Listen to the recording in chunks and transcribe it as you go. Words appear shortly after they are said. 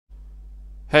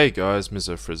Hey guys,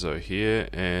 Mizzo Frizzo here,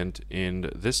 and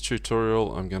in this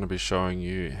tutorial I'm going to be showing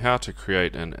you how to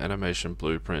create an animation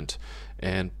blueprint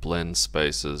and blend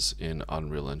spaces in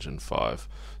Unreal Engine 5.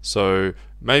 So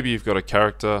maybe you've got a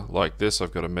character like this.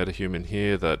 I've got a metahuman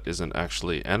here that isn't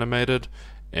actually animated,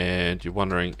 and you're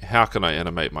wondering, how can I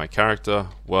animate my character?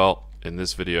 Well, in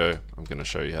this video I'm going to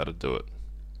show you how to do it.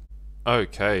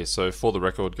 Okay, so for the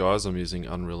record guys, I'm using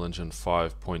Unreal Engine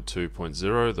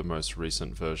 5.2.0, the most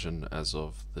recent version as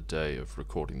of the day of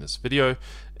recording this video.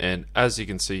 And as you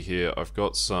can see here, I've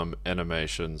got some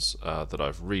animations that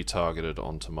I've retargeted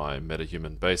onto my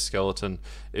metahuman base skeleton.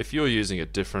 If you're using a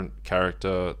different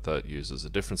character that uses a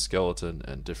different skeleton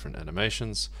and different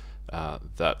animations,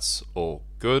 that's all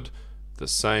good. The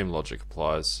same logic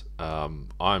applies.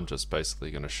 I'm just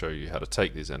basically going to show you how to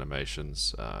take these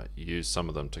animations, use some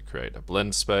of them to create a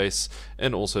blend space,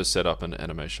 and also set up an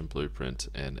animation blueprint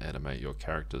and animate your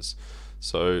characters.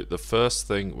 So the first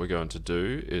thing we're going to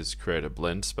do is create a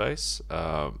blend space.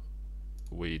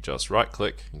 We just right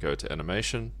click and go to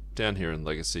animation, down here in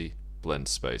legacy, blend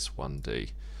space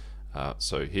 1D.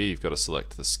 So here you've got to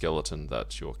select the skeleton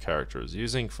that your character is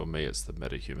using. For me it's the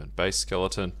metahuman base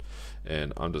skeleton,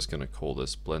 and I'm just going to call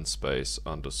this blend space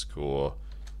underscore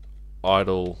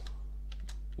idle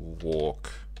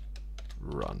walk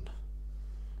run.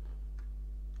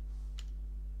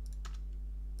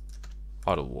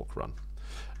 Idle walk run.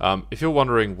 If you're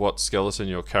wondering what skeleton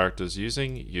your character is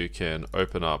using, you can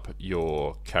open up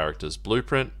your character's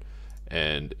blueprint,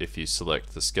 and if you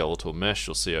select the skeletal mesh,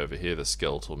 you'll see over here the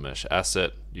skeletal mesh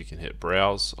asset. You can hit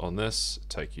browse on this,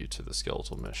 take you to the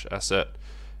skeletal mesh asset,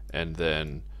 and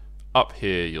then up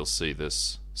here you'll see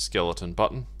this skeleton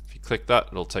button. If you click that,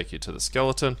 it'll take you to the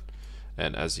skeleton,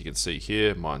 and as you can see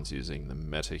here, mine's using the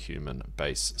metahuman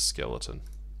base skeleton.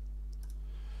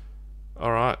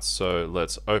 Alright, so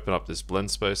let's open up this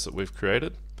blend space that we've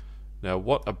created. Now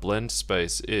what a blend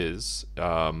space is,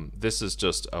 this is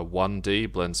just a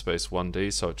 1D, blend space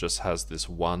 1D, so it just has this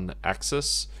one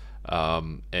axis,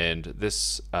 and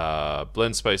this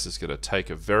blend space is going to take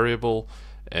a variable,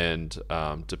 and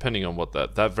depending on what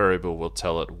that variable will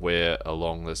tell it where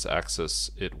along this axis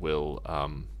it will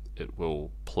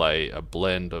play a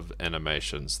blend of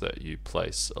animations that you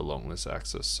place along this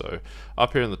axis. So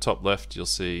up here in the top left you'll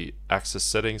see axis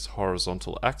settings,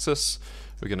 horizontal axis.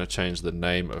 We're going to change the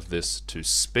name of this to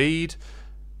speed,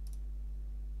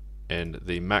 and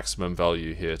the maximum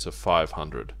value here to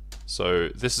 500. So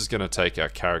this is going to take our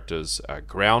character's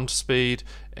ground speed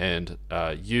and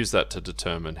use that to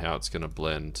determine how it's going to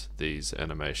blend these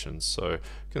animations. So I'm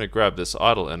going to grab this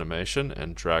idle animation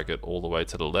and drag it all the way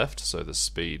to the left, so the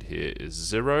speed here is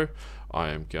 0. I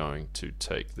am going to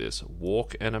take this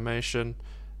walk animation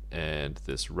and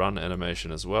this run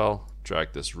animation as well,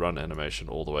 drag this run animation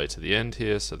all the way to the end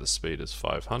here, so the speed is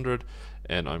 500,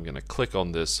 and I'm going to click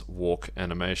on this walk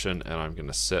animation and I'm going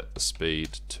to set the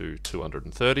speed to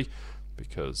 230,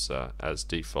 because as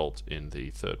default in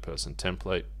the third person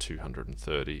template,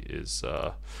 230 is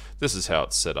this is how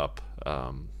it's set up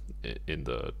in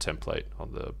the template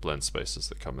on the blend spaces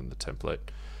that come in the template.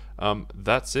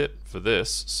 That's it for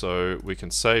this, so we can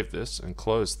save this and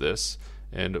close this,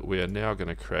 and we are now going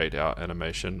to create our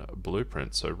animation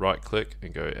blueprint. So right click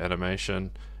and go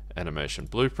animation, animation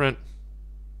blueprint.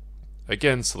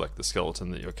 Again, select the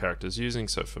skeleton that your character is using,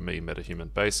 so for me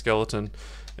metahuman base skeleton,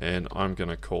 and I'm going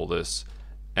to call this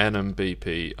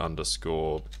animBP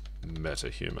underscore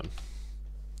metahuman.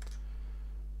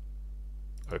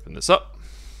 Open this up.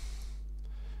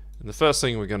 And the first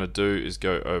thing we're going to do is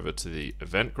go over to the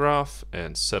event graph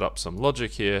and set up some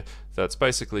logic here that's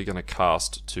basically going to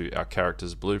cast to our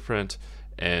character's blueprint,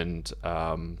 and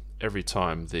every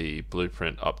time the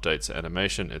blueprint updates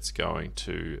animation, it's going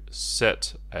to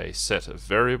set a set of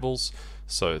variables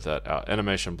so that our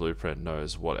animation blueprint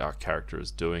knows what our character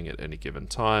is doing at any given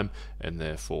time, and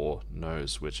therefore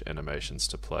knows which animations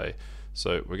to play.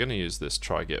 So we're going to use this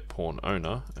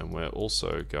try_get_pawn_owner, and we're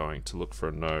also going to look for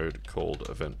a node called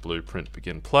event blueprint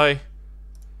begin play.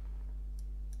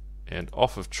 And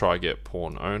off of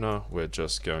try_get_pawn_owner, we're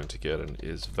just going to get an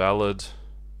isValid.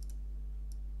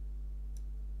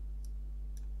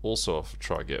 Also off of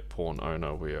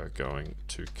try_get_pawn_owner, we are going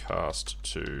to cast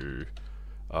to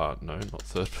no, not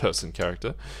third person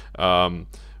character.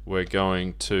 We're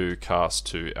going to cast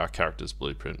to our character's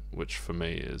blueprint, which for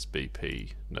me is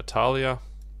BP Natalia.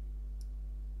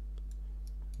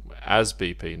 As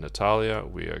BP Natalia,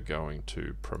 we are going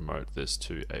to promote this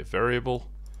to a variable.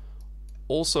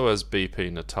 Also as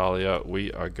BP Natalia,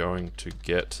 we are going to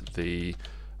get the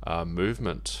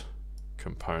movement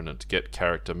component, get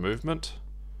character movement,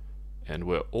 and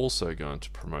we're also going to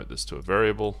promote this to a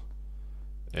variable.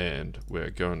 and we're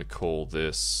going to call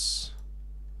this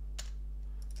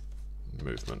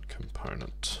movement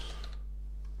component.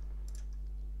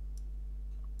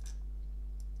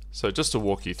 So just to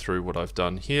walk you through what I've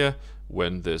done here,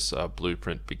 when this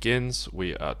blueprint begins,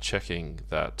 we are checking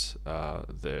that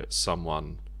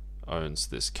someone owns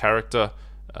this character.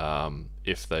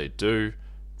 If they do,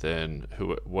 then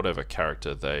whatever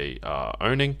character they are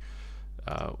owning,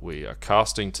 we are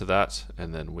casting to that,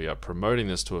 and then we are promoting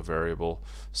this to a variable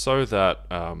so that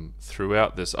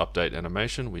throughout this update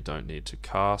animation we don't need to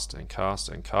cast and cast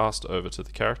and cast over to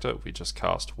the character. We just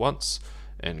cast once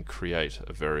and create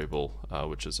a variable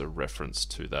which is a reference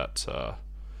to that.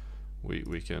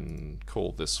 We can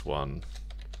call this one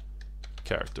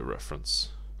character reference.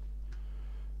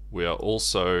 We are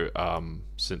also,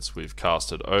 since we've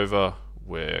casted over,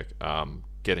 we're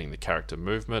getting the character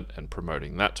movement and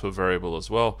promoting that to a variable as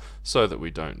well, so that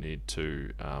we don't need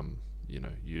to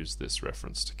use this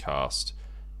reference to cast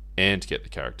and get the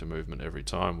character movement every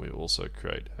time. We also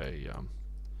create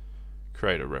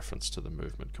a reference to the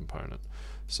movement component.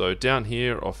 So down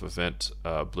here off event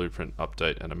blueprint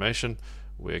update animation,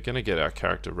 we're going to get our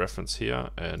character reference here,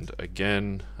 and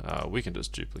again we can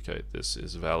just duplicate this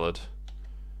is valid,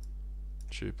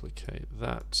 duplicate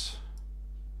that.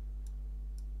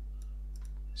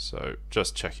 So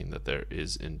just checking that there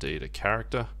is indeed a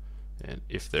character, and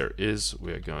if there is,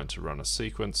 we're going to run a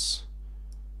sequence.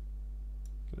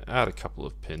 I'm going to add a couple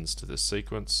of pins to this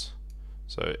sequence.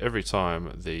 So every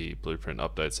time the blueprint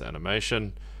updates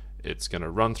animation, it's going to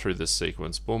run through this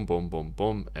sequence, boom, boom, boom,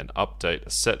 boom, and update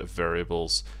a set of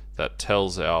variables that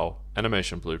tells our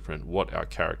animation blueprint what our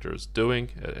character is doing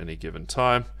at any given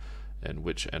time and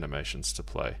which animations to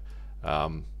play.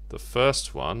 The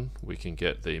first one, we can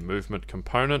get the movement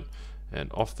component,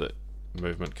 and off the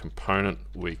movement component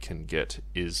we can get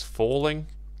is falling.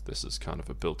 This is kind of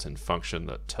a built-in function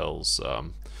that tells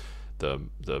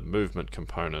the movement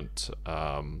component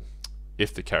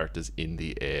if the character's in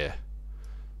the air.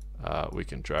 We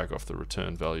can drag off the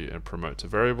return value and promote to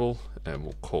variable, and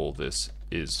we'll call this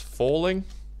is falling.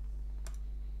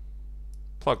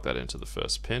 Plug that into the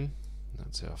first pin.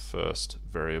 That's our first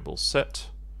variable set.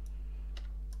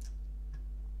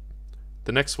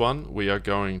 The next one, we are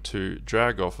going to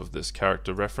drag off of this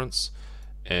character reference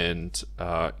and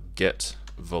get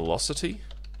velocity.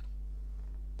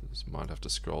 This might have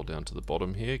to scroll down to the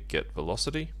bottom here, get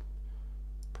velocity.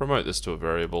 Promote this to a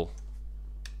variable,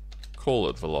 call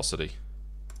it velocity,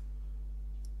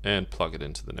 and plug it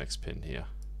into the next pin here.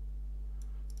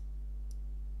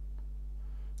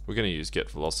 We're going to use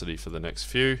get velocity for the next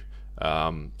few.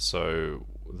 So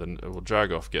then we'll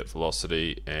drag off get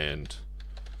velocity, and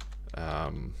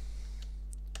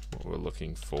what we're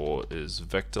looking for is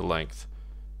vector length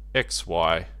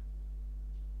xy,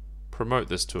 promote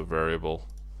this to a variable,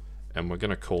 and we're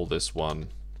going to call this one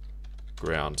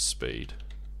ground speed.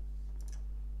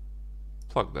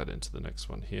 Plug that into the next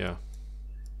one here.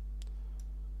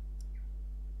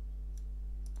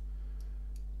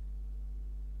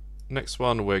 Next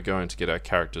one, we're going to get our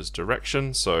character's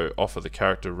direction. So off of the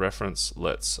character reference,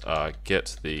 let's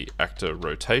get the actor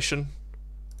rotation.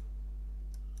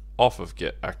 Off of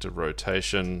get actor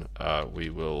rotation, we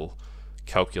will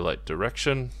calculate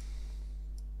direction.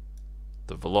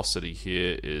 The velocity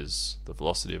here is the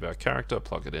velocity of our character,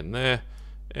 plug it in there,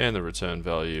 and the return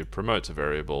value, promote to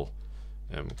variable,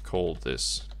 and we'll call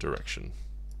this direction.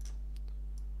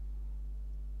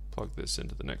 Plug this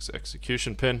into the next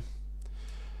execution pin.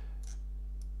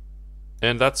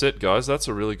 And that's it, guys. That's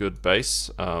a really good base.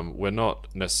 We're not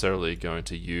necessarily going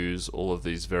to use all of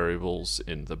these variables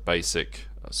in the basic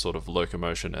sort of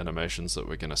locomotion animations that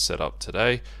we're going to set up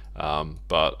today,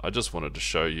 but I just wanted to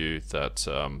show you that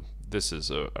this is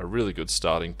a really good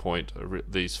starting point.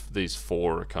 These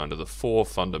four are kind of the four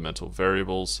fundamental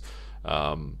variables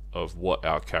of what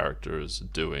our character is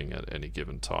doing at any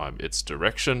given time. It's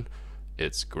direction,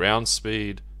 it's ground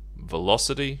speed,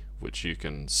 velocity, which you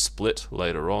can split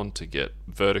later on to get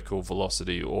vertical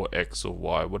velocity or X or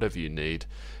Y, whatever you need,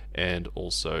 and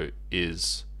also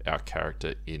is our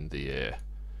character in the air.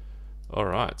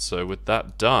 Alright, so with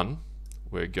that done,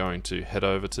 we're going to head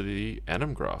over to the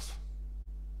AnimGraph.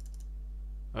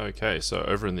 Okay, so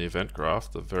over in the event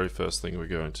graph, the very first thing we're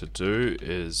going to do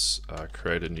is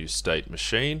create a new state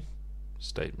machine,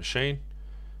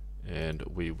 and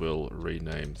we will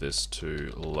rename this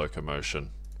to locomotion.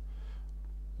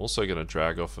 Also going to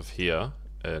drag off of here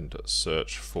and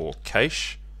search for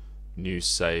cache, new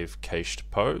save cached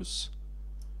pose,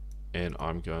 and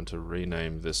I'm going to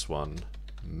rename this one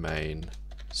main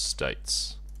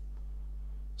states.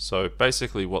 So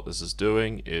basically what this is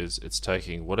doing is it's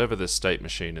taking whatever this state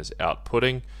machine is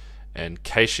outputting and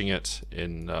caching it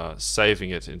in, saving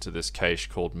it into this cache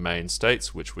called main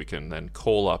states, which we can then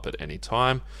call up at any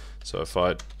time. So if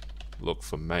I look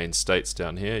for main states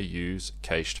down here, use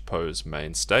cached pose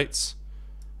main states,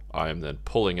 I am then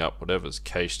pulling up whatever's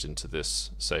cached into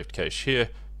this saved cache here,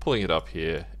 pulling it up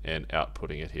here and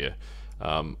outputting it here.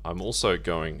 I'm also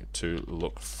going to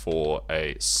look for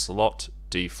a slot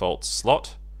default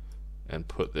slot and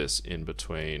put this in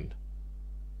between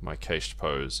my cached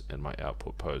pose and my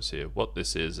output pose here. What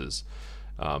this is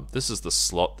this is the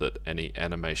slot that any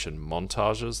animation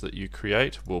montages that you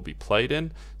create will be played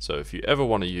in. So if you ever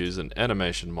want to use an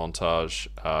animation montage,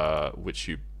 which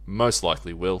you most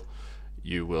likely will,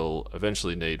 you will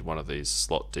eventually need one of these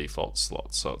slot default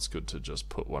slots. So it's good to just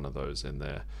put one of those in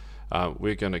there.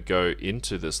 We're going to go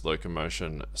into this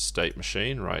locomotion state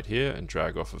machine right here and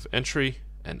drag off of entry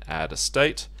and add a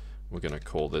state. We're going to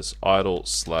call this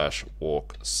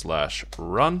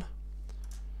idle/walk/run.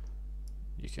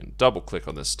 You can double click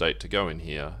on this state to go in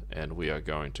here, and we are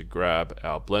going to grab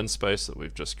our blend space that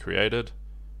we've just created,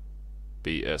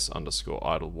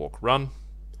 bs_idle_walk_run,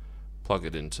 plug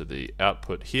it into the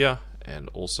output here, and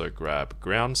also grab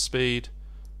ground speed,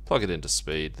 plug it into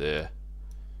speed there,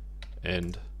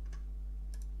 and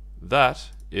that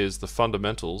is the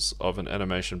fundamentals of an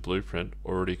animation blueprint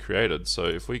already created. So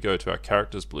if we go to our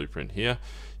characters blueprint here,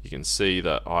 you can see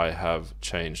that I have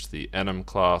changed the anim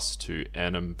class to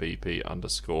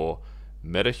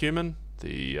animBP_metahuman,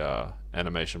 the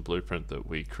animation blueprint that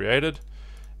we created.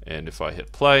 And if I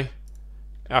hit play,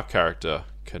 our character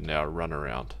can now run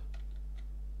around.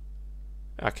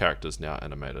 Our character is now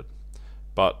animated.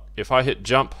 But if I hit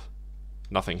jump,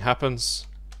 nothing happens,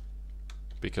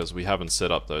 because we haven't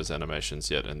set up those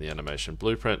animations yet in the animation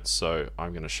blueprint. So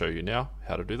I'm going to show you now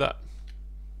how to do that.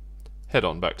 Head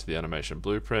on back to the animation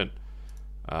blueprint,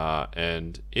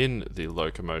 and in the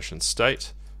locomotion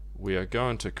state we are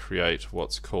going to create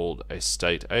what's called a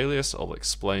state alias. I'll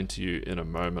explain to you in a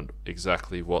moment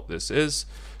exactly what this is,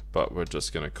 but we're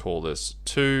just going to call this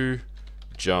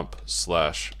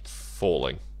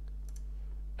to_jump/falling,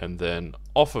 and then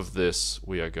off of this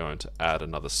we are going to add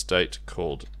another state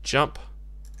called jump.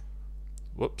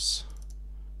 Whoops.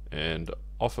 And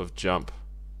off of jump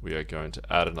we are going to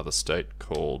add another state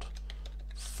called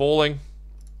falling.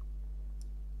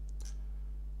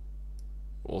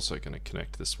 Also going to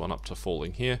connect this one up to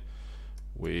falling here.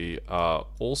 We are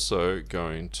also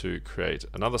going to create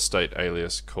another state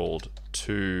alias called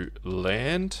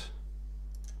toLand,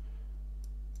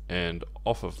 and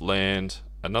off of land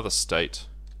another state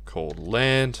called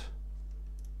land,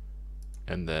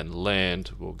 and then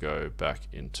land will go back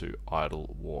into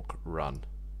idle walk run.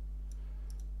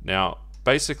 Now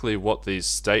basically what these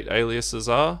state aliases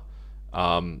are,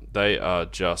 they are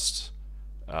just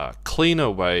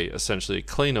essentially a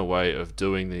cleaner way of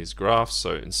doing these graphs.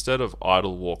 So instead of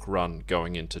idle walk run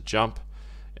going into jump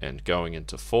and going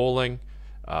into falling,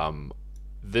 if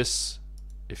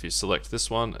you select this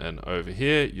one and over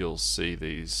here, you'll see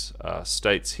these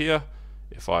states here.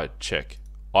 If I check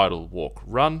idle walk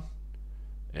run,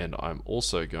 and I'm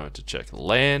also going to check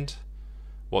land,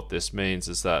 what this means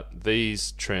is that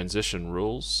these transition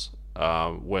rules,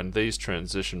 when these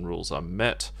transition rules are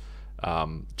met,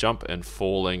 jump and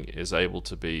falling is able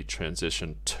to be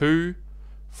transitioned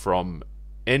from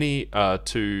any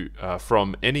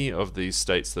of these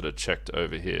states that are checked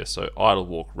over here. So idle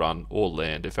walk run or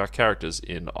land. If our character's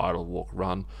in idle walk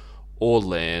run or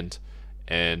land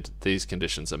and these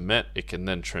conditions are met, it can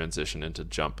then transition into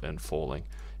jump and falling.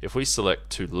 If we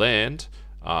select to land,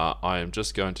 I am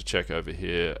just going to check over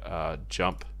here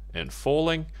jump and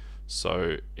falling.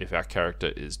 So if our character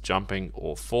is jumping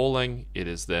or falling, it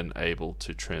is then able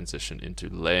to transition into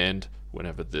land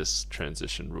whenever this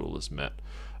transition rule is met.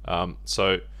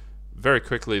 So very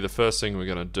quickly, the first thing we're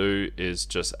going to do is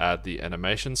just add the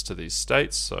animations to these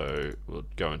states. So we'll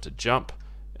go into jump,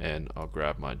 and I'll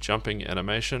grab my jumping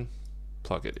animation,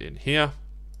 plug it in here,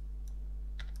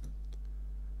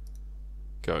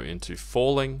 go into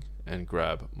falling and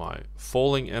grab my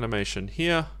falling animation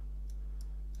here,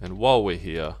 and while we're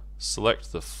here,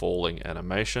 select the falling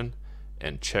animation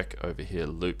and check over here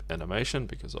loop animation,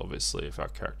 because obviously if our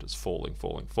character's falling,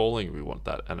 we want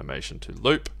that animation to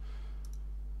loop.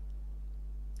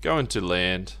 Go into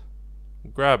land,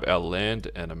 grab our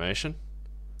land animation.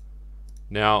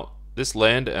 Now this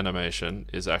land animation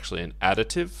is actually an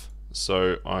additive,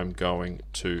 so I'm going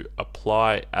to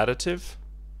apply additive.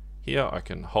 Here I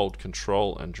can hold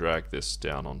control and drag this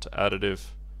down onto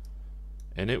additive,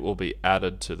 and it will be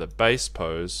added to the base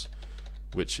pose,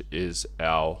 which is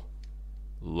our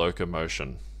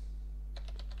locomotion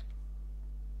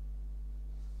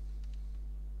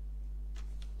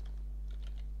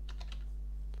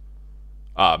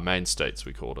Main states,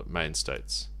 we called it, main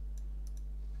states.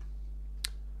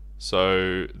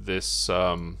 So this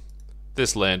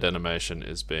this land animation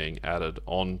is being added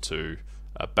onto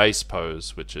a base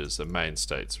pose, which is the main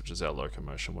states, which is our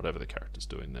locomotion, whatever the character's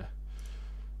doing there.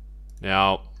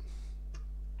 Now,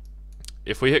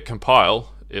 if we hit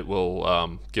compile, it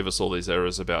will give us all these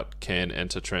errors about can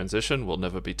enter transition, will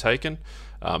never be taken,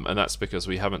 and that's because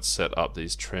we haven't set up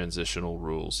these transitional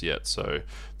rules yet. So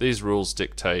these rules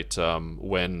dictate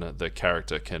when the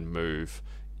character can move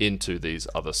into these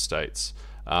other states.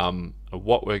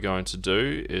 What we're going to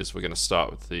do is we're going to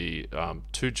start with the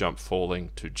to jump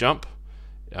falling to jump.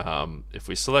 If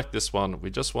we select this one, we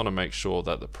just want to make sure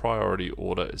that the priority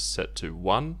order is set to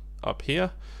 1 up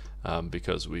here,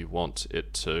 because we want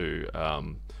it to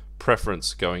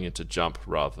preference going into jump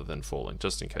rather than falling,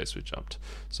 just in case we jumped.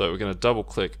 So we're going to double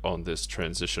click on this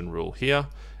transition rule here,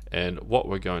 and what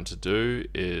we're going to do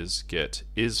is get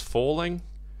is falling,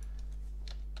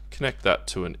 connect that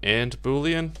to an AND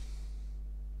boolean,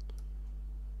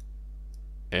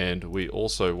 and we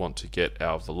also want to get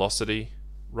our velocity,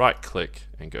 right click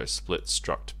and go split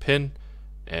struct pin,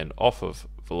 and off of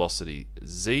velocity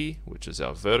z, which is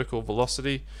our vertical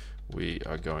velocity, we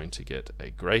are going to get a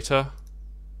greater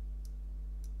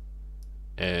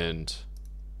and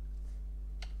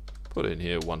put in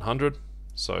here 100.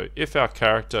 So if our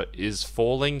character is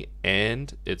falling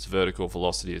and its vertical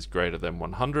velocity is greater than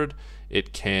 100,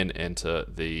 it can enter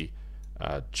the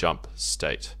jump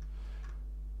state.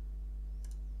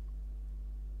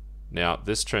 Now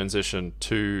this transition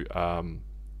to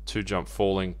jump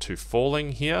falling to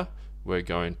falling here, we're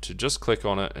going to just click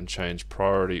on it and change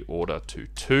priority order to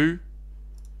 2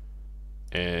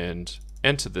 and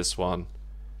enter this one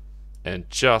and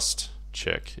just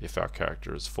check if our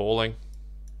character is falling.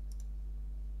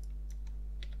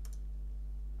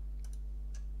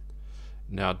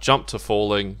 Now jump to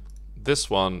falling, this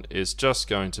one is just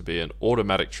going to be an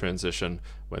automatic transition.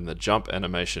 When the jump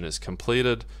animation is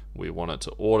completed, we want it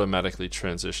to automatically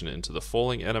transition into the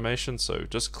falling animation, so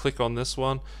just click on this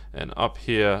one, and up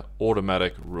here,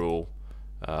 automatic rule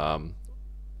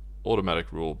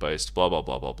based blah blah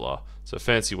blah blah blah. So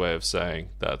fancy way of saying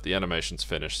that the animation's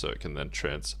finished, so it can then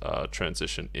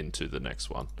transition into the next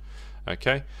one.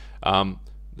 Okay,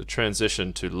 the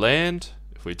transition to land,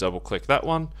 if we double click that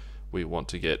one, we want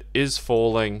to get is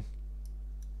falling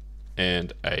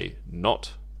and a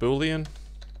not boolean.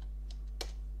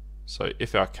 So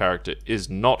if our character is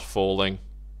not falling,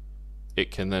 it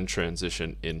can then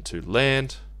transition into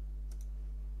land,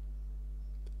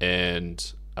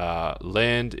 and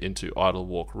land into idle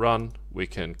walk run. We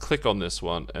can click on this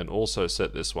one and also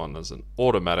set this one as an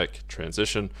automatic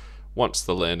transition. Once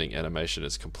the landing animation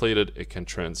is completed, it can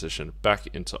transition back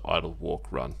into idle walk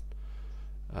run.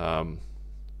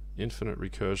 Infinite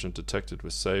recursion detected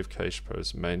with save cache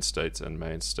pose main states and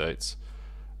main states.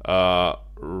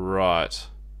 Right.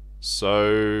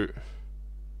 So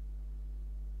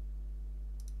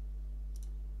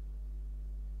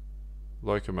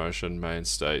locomotion main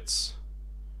states.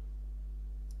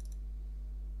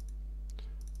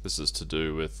 This is to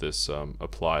do with this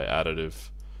apply additive.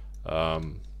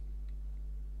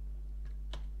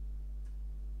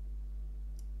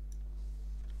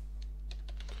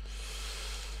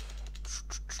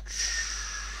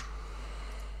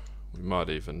 We might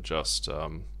even just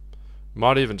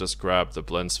grab the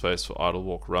blend space for idle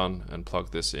walk run and plug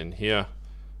this in here,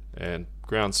 and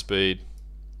ground speed,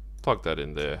 plug that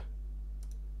in there.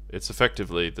 It's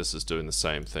effectively, this is doing the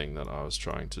same thing that I was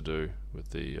trying to do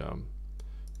with the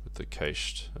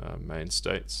cached main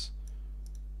states.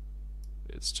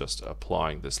 It's just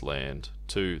applying this land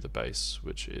to the base,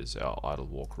 which is our idle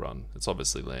walk run. It's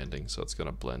obviously landing, so it's going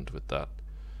to blend with that.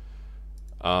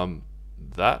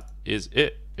 That is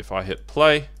it. If I hit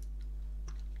play,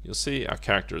 you'll see our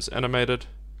character is animated.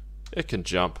 It can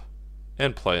jump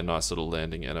and play a nice little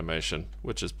landing animation,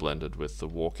 which is blended with the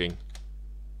walking.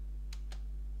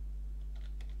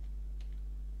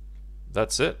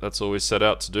 That's it. That's all we set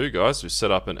out to do, guys. We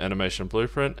set up an animation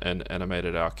blueprint and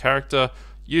animated our character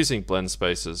using blend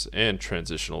spaces and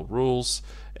transitional rules,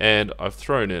 and I've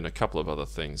thrown in a couple of other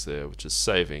things there, which is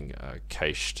saving a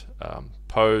cached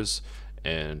pose,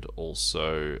 and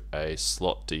also a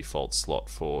default slot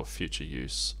for future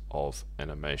use of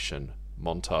animation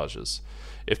montages.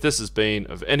 If this has been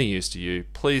of any use to you,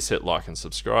 please hit like and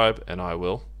subscribe, and I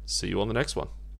will see you on the next one.